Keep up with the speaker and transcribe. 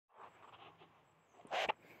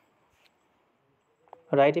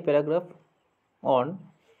Write a paragraph on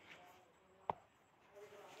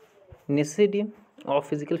necessity of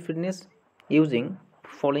physical fitness using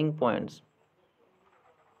following points.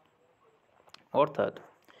 অর্থাৎ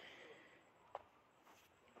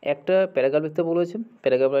একটা paragraph লিখতে বলেছে,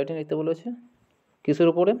 প্যারাগ্রাফ রাইটিং লিখতে বলেছে কিসের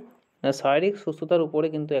উপরে? না, শারীরিক সুস্থতার উপরে,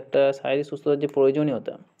 কিন্তু একটা শারীরিক সুস্থতার যে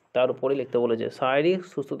প্রয়োজনীয়তা তার উপরে লিখতে বলেছে, শারীরিক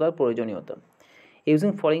সুস্থতার প্রয়োজনীয়তা। ইউজিং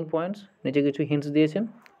ফলোইং পয়েন্টস, নিচে কিছু হিন্টস দিয়েছে।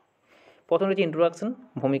 প্রথম হচ্ছে ইন্ট্রোডাকশন,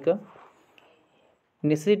 ভূমিকা।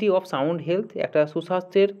 নেসেসিটি অফ সাউন্ড হেলথ, একটা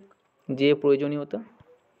সুস্বাস্থ্যের যে প্রয়োজনীয়তা।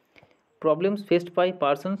 Problems faced by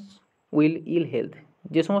persons will ill health,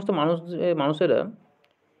 যে সমস্ত মানুষেরা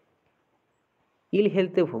ইল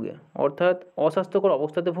হেলথে ভোগে, অর্থাৎ অস্বাস্থ্যকর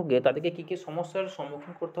অবস্থাতে ভোগে, তাদেরকে কী কী সমস্যার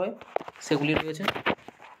সম্মুখীন করতে হয় সেগুলি রয়েছে।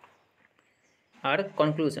 আর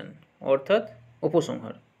কনক্লুশন, অর্থাৎ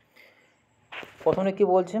উপসংহার। প্রথমে কি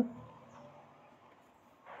বলছে?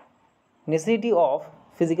 নেসেসিটি অফ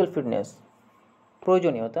ফিজিক্যাল ফিটনেস,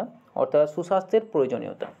 প্রয়োজনীয়তা, অর্থাৎ সুস্বাস্থ্যের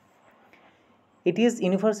প্রয়োজনীয়তা। It is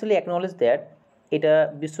universally acknowledge that, এটা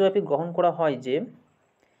বিশ্বব্যাপী গ্রহণ করা হয় যে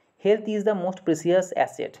health is the most precious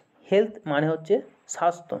asset. Health মানে হচ্ছে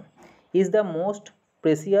স্বাস্থ্য, is the most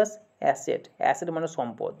precious asset, asset মানে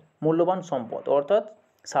সম্পদ, মূল্যবান সম্পদ, অর্থাৎ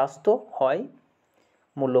স্বাস্থ্য হয়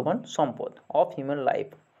মূল্যবান সম্পদ অফ হিউম্যান লাইফ,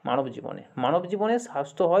 মানব জীবনে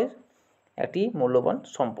স্বাস্থ্য হয় একটি মূল্যবান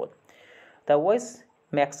সম্পদ। দ্য ওয়াইস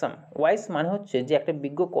ম্যাক্সাম, ওয়াইস মানে হচ্ছে যে একটা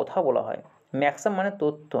বিজ্ঞ কথা বলা হয়, ম্যাক্সাম মানে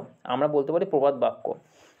তথ্য, আমরা বলতে পারি প্রবাদ বাক্য,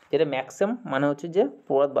 যেটা ম্যাক্সাম মানে হচ্ছে যে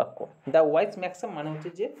প্রবাদ বাক্য। দ্য ওয়াইস ম্যাক্সাম মানে হচ্ছে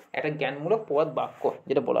যে একটা জ্ঞানমূলক প্রবাদ বাক্য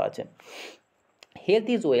যেটা বলা আছে। হেলথ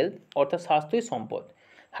ইজ ওয়েলথ, অর্থাৎ স্বাস্থ্যই সম্পদ।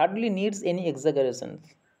 হার্ডলি নিডস এনি এক্সাগারেশন,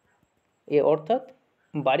 এ অর্থাৎ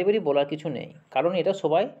বাড়ি বাড়ি বলার কিছু নেই, কারণ এটা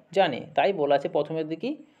সবাই জানে, তাই বলা আছে প্রথমের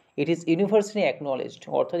দিকেই ইট ইজ ইউনিভার্সালি অ্যাকনলেজড,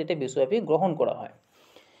 অর্থাৎ এটা বিশ্বব্যাপী গ্রহণ করা হয়।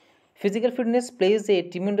 Physical fitness plays A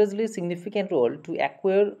tremendously significant role to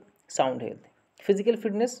acquire sound health. Physical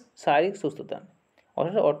fitness শারীরিক সুস্থতা,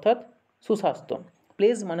 অর্থাৎ সুস্বাস্থ্য,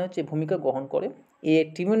 প্লেজ মানে হচ্ছে ভূমিকা গ্রহণ করে, এ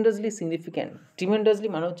ট্রিমেন্ডাসলি সিগনিফিক্যান্ট, ট্রিমেন্ডাসলি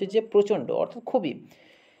মানে হচ্ছে যে প্রচণ্ড, অর্থাৎ খুবই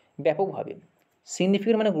ব্যাপকভাবে,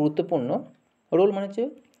 সিগনিফিক্যান্ট মানে গুরুত্বপূর্ণ, রোল মানে হচ্ছে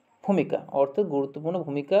ভূমিকা, অর্থাৎ গুরুত্বপূর্ণ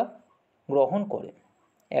ভূমিকা গ্রহণ করে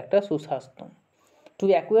একটা সুস্বাস্থ্য। টু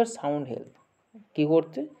অ্যাকোয়ার সাউন্ড হেলথ, কী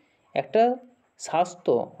করতে? একটা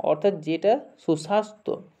স্বাস্থ্য, অর্থাৎ যেটা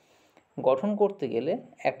সুস্বাস্থ্য গঠন করতে গেলে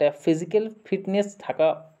একটা ফিজিক্যাল ফিটনেস থাকা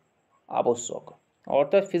আবশ্যক,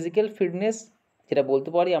 অর্থাৎ ফিজিক্যাল ফিটনেস যেটা বলতে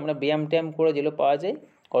পারি আমরা ব্যায়াম ট্যায়াম করে যেগুলো পাওয়া যায়,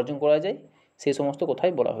 অর্জন করা যায়, সেই সমস্ত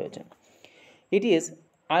কথাই বলা হয়েছে। ইট ইজ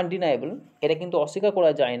আনডিনায়েবল, এটা কিন্তু অস্বীকার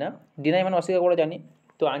করা যায় না, ডিনাই মানে অস্বীকার করা জানি,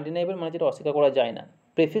 তো আনডিনায়েবল মানে যেটা অস্বীকার করা যায় না,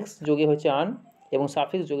 প্রিফিক্স যোগে হচ্ছে আন এবং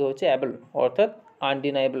সাফিক্স যোগে হচ্ছে অ্যাবল, অর্থাৎ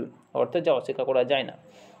আনডিনায়েবল, অর্থাৎ যা অস্বীকার করা যায় না।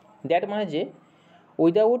 দ্যাট মানে যে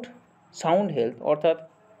উইদাউট সাউন্ড হেলথ, অর্থাৎ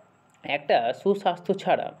একটা সুস্বাস্থ্য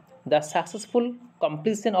ছাড়া the successful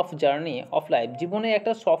completion of journey of life, জীবনে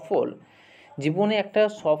একটা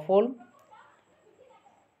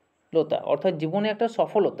সফলতা, অর্থাৎ জীবনে একটা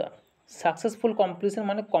সফলতা, সাকসেসফুল কমপ্লিশন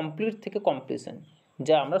মানে কমপ্লিট থেকে কমপ্লিশন,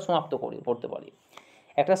 যা আমরা সমাপ্ত করতে পারি।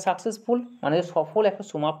 একটা সাকসেসফুল মানে সফল একটা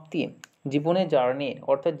সমাপ্তি জীবনে জার্নির,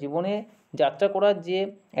 অর্থাৎ জীবনে যাত্রা করার যে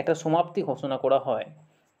একটা সমাপ্তি ঘোষণা করা হয়,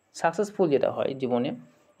 সাকসেসফুল যেটা হয় জীবনে,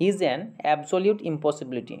 ইজ অ্যান অ্যাবসলিউট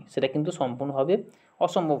ইম্পসিবিলিটি, সেটা কিন্তু সম্পূর্ণভাবে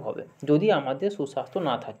অসম্ভব হবে যদি আমাদের সুস্বাস্থ্য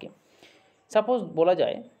না থাকে। সাপোজ বলা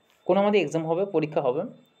যায় কোনো আমাদের এক্সাম হবে, পরীক্ষা হবে,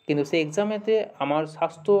 কিন্তু সেই এক্সামেতে আমার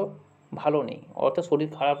স্বাস্থ্য ভালো নেই, অর্থাৎ শরীর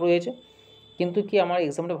খারাপ রয়েছে, কিন্তু কি আমার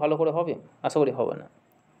এক্সামটা ভালো করে হবে? আশা করি হবে না,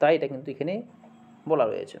 তাই এটা কিন্তু এখানে বলা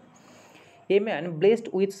রয়েছে। A man blessed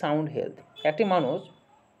with sound health, একটি মানুষ,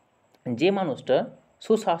 যে মানুষটা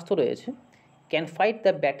সুস্বাস্থ্য রয়েছে, can fight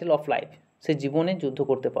the battle of life, সে জীবনে যুদ্ধ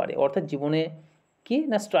করতে পারে, অর্থাৎ জীবনে কি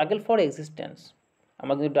না স্ট্রাগল ফর এক্সিস্টেন্স।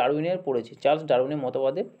 আমরা কিন্তু ডারউইনের পড়েছি, চার্লস ডারউইনের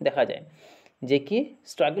মতবাদে দেখা যায় যে কি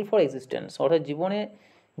স্ট্রাগল ফর এক্সিস্টেন্স, অর্থাৎ জীবনে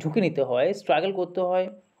ঝুঁকি নিতে হয়, স্ট্রাগল করতে হয়,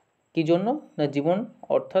 কী জন্য না জীবন,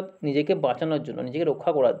 অর্থাৎ নিজেকে বাঁচানোর জন্য, নিজেকে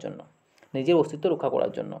রক্ষা করার জন্য, নিজের অস্তিত্ব রক্ষা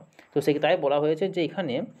করার জন্য। তো সে তাই বলা হয়েছে যে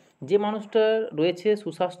এখানে যে মানুষটা রয়েছে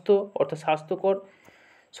সুস্বাস্থ্য, অর্থাৎ স্বাস্থ্যকর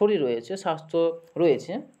শরীর রয়েছে, স্বাস্থ্য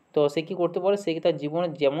রয়েছে, তো সে কী করতে পারে, সে তার জীবনে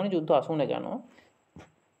যেমনই যুদ্ধ আসুক না কেন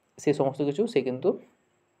সে সমস্ত কিছু সে কিন্তু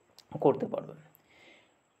করতে পারবে।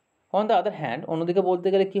 অন দ্য আদার হ্যান্ড, অন্যদিকে বলতে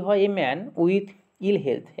গেলে কী হয়, a man with ill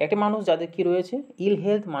health, একটা মানুষ যাদের কী রয়েছে, ইল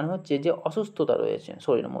হেলথ মানে হচ্ছে যে অসুস্থতা রয়েছে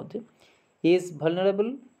শরীরের মধ্যে, ইজ ভালনারেবল,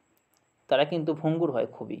 তারা কিন্তু ভঙ্গুর হয়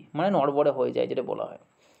খুবই, মানে নড়বড়ে হয়ে যায় যেটা বলা হয়।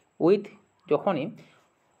 উইথ যখনই,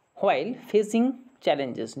 হোয়াইল ফেসিং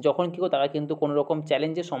চ্যালেঞ্জেস, যখন কী তারা কিন্তু কোনো রকম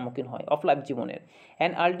চ্যালেঞ্জের সম্মুখীন হয় অফ লাইফ জীবনের,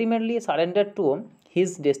 and ultimately surrender to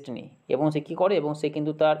his destiny, এবং সে কী করে, এবং সে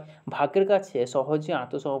কিন্তু তার ভাগ্যের কাছে সহজে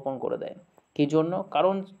আত্মসমর্পণ করে দেয়। কী জন্য?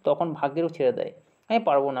 কারণ তখন ভাগ্যেরও ছেড়ে দেয়, আমি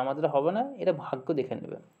পারবো না, আমাদের হবে না, এটা ভাগ্য দেখে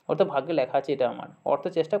নেবে, অর্থাৎ ভাগ্যে লেখা আছে এটা আমার,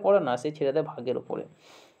 অর্থাৎ চেষ্টা করে না, সে ছেড়ে দেয় ভাগ্যের ওপরে,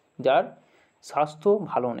 যার স্বাস্থ্য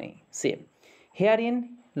ভালো নেই সে। হেয়ারিন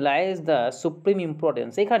লাইজ দ্য সুপ্রিম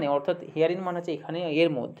ইম্পর্টেন্স, এখানে অর্থাৎ হেয়ারিন মানে হচ্ছে এখানে, এর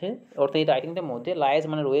মধ্যে অর্থাৎ এই রাইটিংটার মধ্যে লাইজ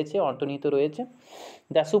মানে রয়েছে, অন্তর্নিহিত রয়েছে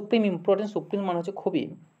দ্য সুপ্রিম ইম্পর্টেন্স, সুপ্রিম মানে হচ্ছে খুবই,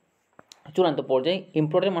 চূড়ান্ত পর্যায়ে,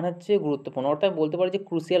 ইম্পর্টেন্ট মানে হচ্ছে গুরুত্বপূর্ণ, অর্থাৎ বলতে পারি যে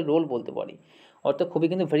ক্রুশিয়াল রোল বলতে পারি, অর্থাৎ খুবই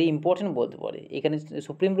কিন্তু ভেরি ইম্পর্টেন্ট বলতে পারি। এখানে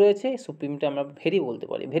সুপ্রিম রয়েছে, সুপ্রিমটা আমরা ভেরি বলতে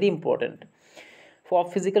পারি, very important. For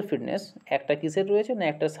physical fitness, একটা কিসের রয়েছে না,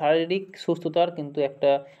 একটা শারীরিক সুস্থতার কিন্তু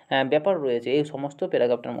একটা ব্যাপার রয়েছে এই সমস্ত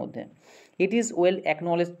প্যারাগ্রাফটার মধ্যে। It is well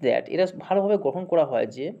acknowledge that, এটা ভালোভাবে গ্রহণ করা হয়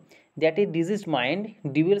যে that a diseased mind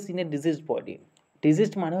ডিউয়েলস in a diseased body.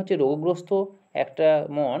 Diseased মানে হচ্ছে রোগগ্রস্ত একটা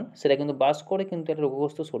মন, সেটা কিন্তু বাস করে কিন্তু একটা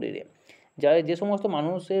রোগগ্রস্ত শরীরে। যে সমস্ত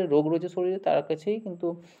মানুষের রোগ রয়েছে শরীরে, তার কাছেই কিন্তু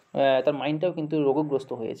তার মাইন্ডটাও কিন্তু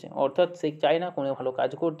রোগগ্রস্ত হয়েছে, অর্থাৎ সে চায় না কোনো ভালো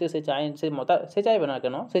কাজ করতে, সে চাইবে না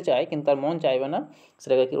কেন, সে চায় কিন্তু তার মন চাইবে না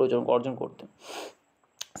সেটাকে কি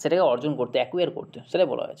অর্জন করতে, অ্যাকুয়ার করতে, সেটাই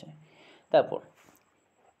বলা হয়েছে। তারপর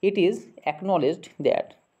ইট ইজ অ্যাকনোলেজড দ্যাট,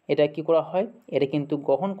 এটা কী করা হয়, এটা কিন্তু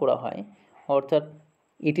গ্রহণ করা হয়, অর্থাৎ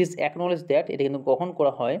ইট ইজ অ্যাকনোলেজ দ্যাট, এটা কিন্তু গ্রহণ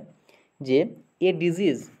করা হয় যে এ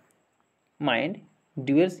disease mind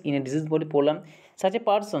ডিউয়েলস in a disease body, পড়লাম সাচ এ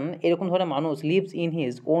পারসন, এরকম ধরনের মানুষ lives in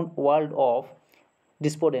his own world of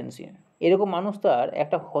ডিসপোডেন্সি, এরকম মানুষ তার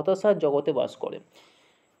একটা হতাশার জগতে বাস করে।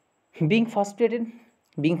 Being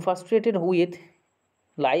frustrated with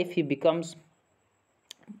life he becomes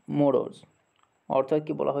মোরোজ, অর্থাৎ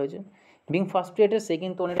কী বলা হয়েছে, বিং ফার্স্ট্রেটেড, সে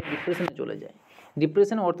কিন্তু অনেকটা ডিপ্রেশনে চলে যায়,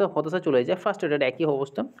 ডিপ্রেশন অর্থাৎ হতাশা চলে যায়, ফার্স্ট্রেটেড একই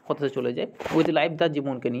অবস্থা, হতাশা চলে যায় উইথ লাইফ, তার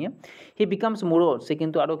জীবনকে নিয়ে। হি বিকামস মোরোজ, সে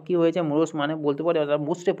কিন্তু আরও কী হয়ে যায়, মোরোজ মানে বলতে পারে তারা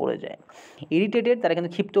মুচড়ে পড়ে যায়। ইরিটেটেড, তারা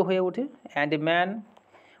কিন্তু ক্ষিপ্ত হয়ে ওঠে। And a man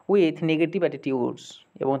with negative attitudes,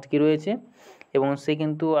 এবং কী রয়েছে, এবং সে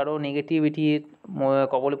কিন্তু আরও নেগেটিভিটির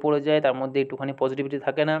কবলে পড়ে যায়, তার মধ্যে একটুখানি পজিটিভিটি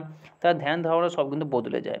থাকে না, তার ধ্যান ধারণা সব কিন্তু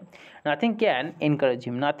বদলে যায়। নাথিং ক্যান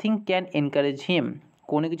এনকারেজ হিম,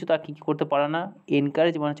 কোনো কিছু তার কী করতে পারে না,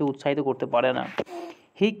 এনকারেজ মানে হচ্ছে উৎসাহিত করতে পারে না।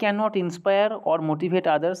 He can not inspire or motivate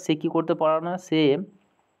others, সে কী করতে পারে না, সে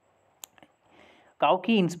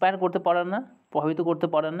কাউকে ইন্সপায়ার করতে পারে না, প্রভাবিত করতে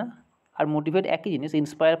পারে না, আর মোটিভেট একই জিনিস,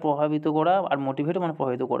 ইন্সপায়ার প্রভাবিত করা, আর মোটিভেট মানে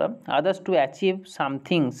প্রভাবিত করা। Others to achieve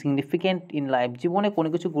something significant in life, জীবনে কোনো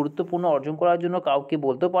কিছু গুরুত্বপূর্ণ অর্জন করার জন্য কাউকে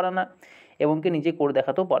বলতেও পারে না, এবং কি নিজে করে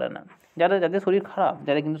দেখাতেও পারে না। যাদের শরীর খারাপ,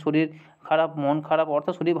 যাদের কিন্তু শরীর খারাপ, মন খারাপ,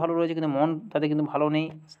 অর্থাৎ শরীর ভালো রয়েছে কিন্তু মন তাদের কিন্তু ভালো নেই,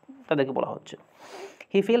 তাদেরকে বলা হচ্ছে।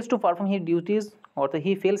 হি fails to perform his duties, অর্থাৎ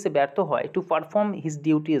হি ফেলস, ব্যর্থ হয়, টু পারফর্ম হিজ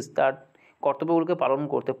ডিউটিস, তার কর্তব্যগুলোকে পালন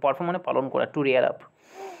করতে, পারফর্ম মানে পালন করা, two rear up.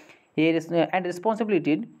 And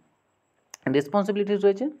responsibilities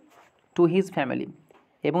রয়েছে টু হিজ ফ্যামিলি,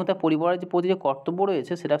 এবং তার পরিবারের যে প্রতি যে কর্তব্য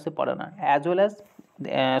রয়েছে সেটা সে পারে না, অ্যাজ ওয়েল অ্যাজ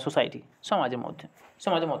সোসাইটি, সমাজের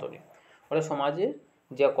মতনই, অর্থাৎ সমাজে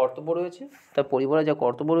যা কর্তব্য রয়েছে, তার পরিবারে যা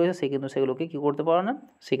কর্তব্য রয়েছে, সে কিন্তু সেগুলোকে কী করতে পারে না,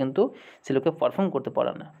 সে কিন্তু সেগুলোকে পারফর্ম করতে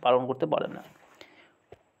পারে না, পালন করতে পারে না।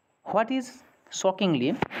 হোয়াট ইজ শকিংলি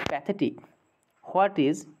প্যাথেটিক,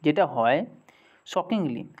 যেটা হয়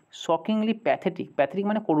শকিংলি প্যাথেটিক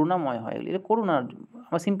মানে করুণাময় হয়, এগুলি এটা করুণা,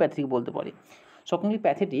 আমরা সিম্প্যাথেটিক বলতে পারি। শকিংলি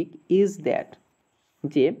প্যাথেটিক ইজ দ্যাট,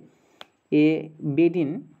 যে এ বেডিন,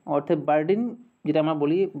 অর্থাৎ বার্ডেন, যেটা আমরা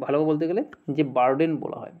বলি ভালোভাবে বলতে গেলে যে বার্ডেন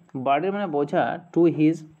বলা হয়, বার্ডেন মানে বোঝা,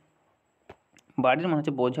 বার্ডেন মানে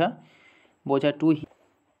হচ্ছে বোঝা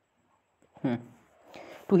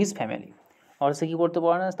টু হিজ ফ্যামিলি, অর্থাৎ সে কী করতে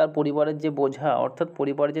পারে না, তার পরিবারের যে বোঝা, অর্থাৎ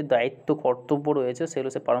পরিবারের যে দায়িত্ব কর্তব্য রয়েছে সেগুলো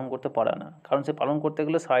সে পালন করতে পারে না, কারণ সে পালন করতে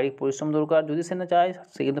গেলে শারীরিক পরিশ্রম দরকার, যদি সে না চায়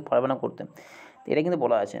সে কিন্তু পারবে না করতে, এটা কিন্তু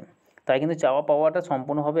বলা আছে। তাই কিন্তু চাওয়া পাওয়াটা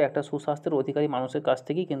সম্পূর্ণভাবে একটা সুস্বাস্থ্যের অধিকারী মানুষের কাছ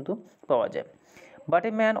থেকেই কিন্তু পাওয়া যায়। But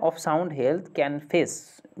a man of sound health can face,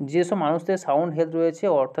 যেসব মানুষদের সাউন্ড হেলথ রয়েছে,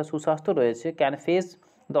 অর্থাৎ সুস্বাস্থ্য রয়েছে, can face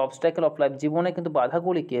the obstacle of life, জীবনে কিন্তু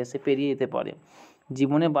বাধাগুলিকে সে পেরিয়ে যেতে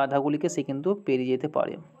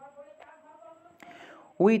পারে,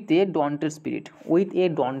 উইথ এ ডন্টেড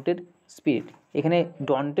স্পিরিট, এখানে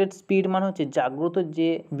ডন্টেড স্পিরিট মানে হচ্ছে জাগ্রত যে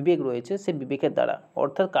বিবেক রয়েছে, সে বিবেকের দ্বারা,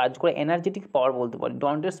 অর্থাৎ কাজ করে এনার্জেটিক পাওয়ার বলতে পারি,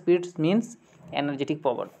 ডন্টেড স্পিরিট মিনস এনার্জেটিক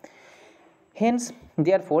পাওয়ার।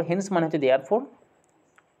 হেন্স মানে হচ্ছে দেয়ারফোর,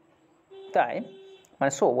 তাই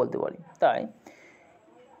মানে সো বলতে পারি, তাই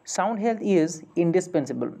sound health is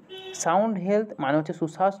indispensable, sound health মানে হচ্ছে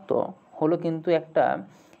সুস্বাস্থ্য হলো কিন্তু একটা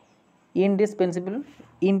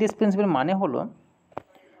ইন্ডিসপেন্সেবল মানে হলো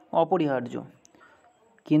অপরিহার্য,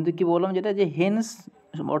 কিন্তু কি বললাম যেটা, যে হেন্স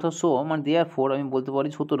অর্থাৎ সো মানে দেয়ারফোর আমি বলতে পারি,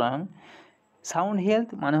 সুতরাং সাউন্ড হেলথ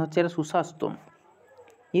মানে হচ্ছে একটা সুস্বাস্থ্য,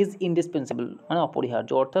 ইজ ইন্ডিসপেন্সেবল মানে অপরিহার্য,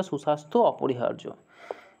 অর্থাৎ সুস্বাস্থ্য অপরিহার্য।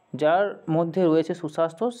 যার মধ্যে রয়েছে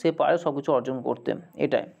সুস্বাস্থ্য সে পারে সব কিছু অর্জন করতে,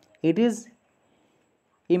 এটাই। It is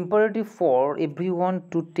imperative for everyone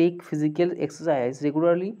to take physical exercise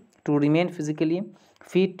regularly to remain physically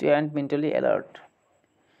fit and mentally alert.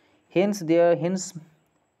 Hence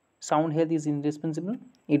sound health is indispensable.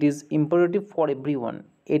 It is imperative for everyone.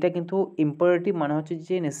 এটা কিন্তু imperative মানে হচ্ছে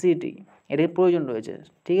যে নেসেসিটি, এটার প্রয়োজন রয়েছে,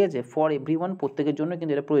 ঠিক আছে। ফর এভরিওয়ান প্রত্যেকের জন্য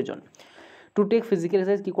কিন্তু এটা প্রয়োজন। টু টেক ফিজিক্যাল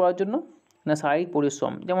এক্সারসাইজ কী করার জন্য না শারীরিক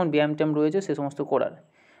পরিশ্রম, যেমন ব্যায়াম ট্যায়াম রয়েছে সে সমস্ত করার,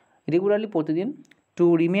 রেগুলারলি প্রতিদিন। To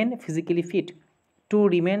remain physically fit, to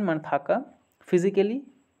remain মানে থাকা, ফিজিক্যালি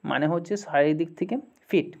মানে হচ্ছে শারীরিক দিক থেকে,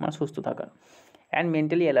 ফিট মানে সুস্থ থাকা, অ্যান্ড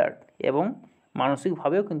মেন্টালি অ্যালার্ট এবং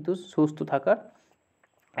মানসিকভাবেও কিন্তু সুস্থ থাকার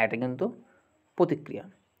একটা কিন্তু প্রতিক্রিয়া,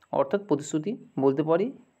 অর্থাৎ প্রতিশ্রুতি বলতে পারি।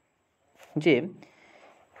 যে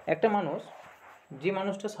একটা মানুষ, যে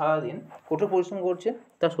মানুষটা সারাদিন কঠোর পরিশ্রম করছে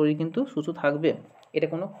তার শরীর কিন্তু সুস্থ থাকবে এটা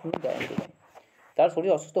কোনো গ্যারান্টি নেই, তার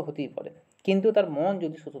শরীর অসুস্থ হতেই পারে। কিন্তু তার মন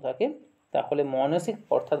যদি সুস্থ থাকে তাহলে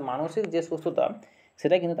মানসিক যে সুস্থতা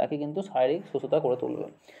সেটা কিন্তু তাকে কিন্তু শারীরিক সুস্থতা করে তুলবে।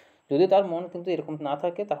 যদি তার মন কিন্তু এরকম না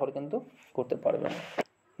থাকে তাহলে কিন্তু করতে পারবে না,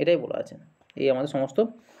 এটাই বলা আছে এই আমাদের সমস্ত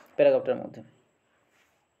প্যারাগ্রাফটার মধ্যে।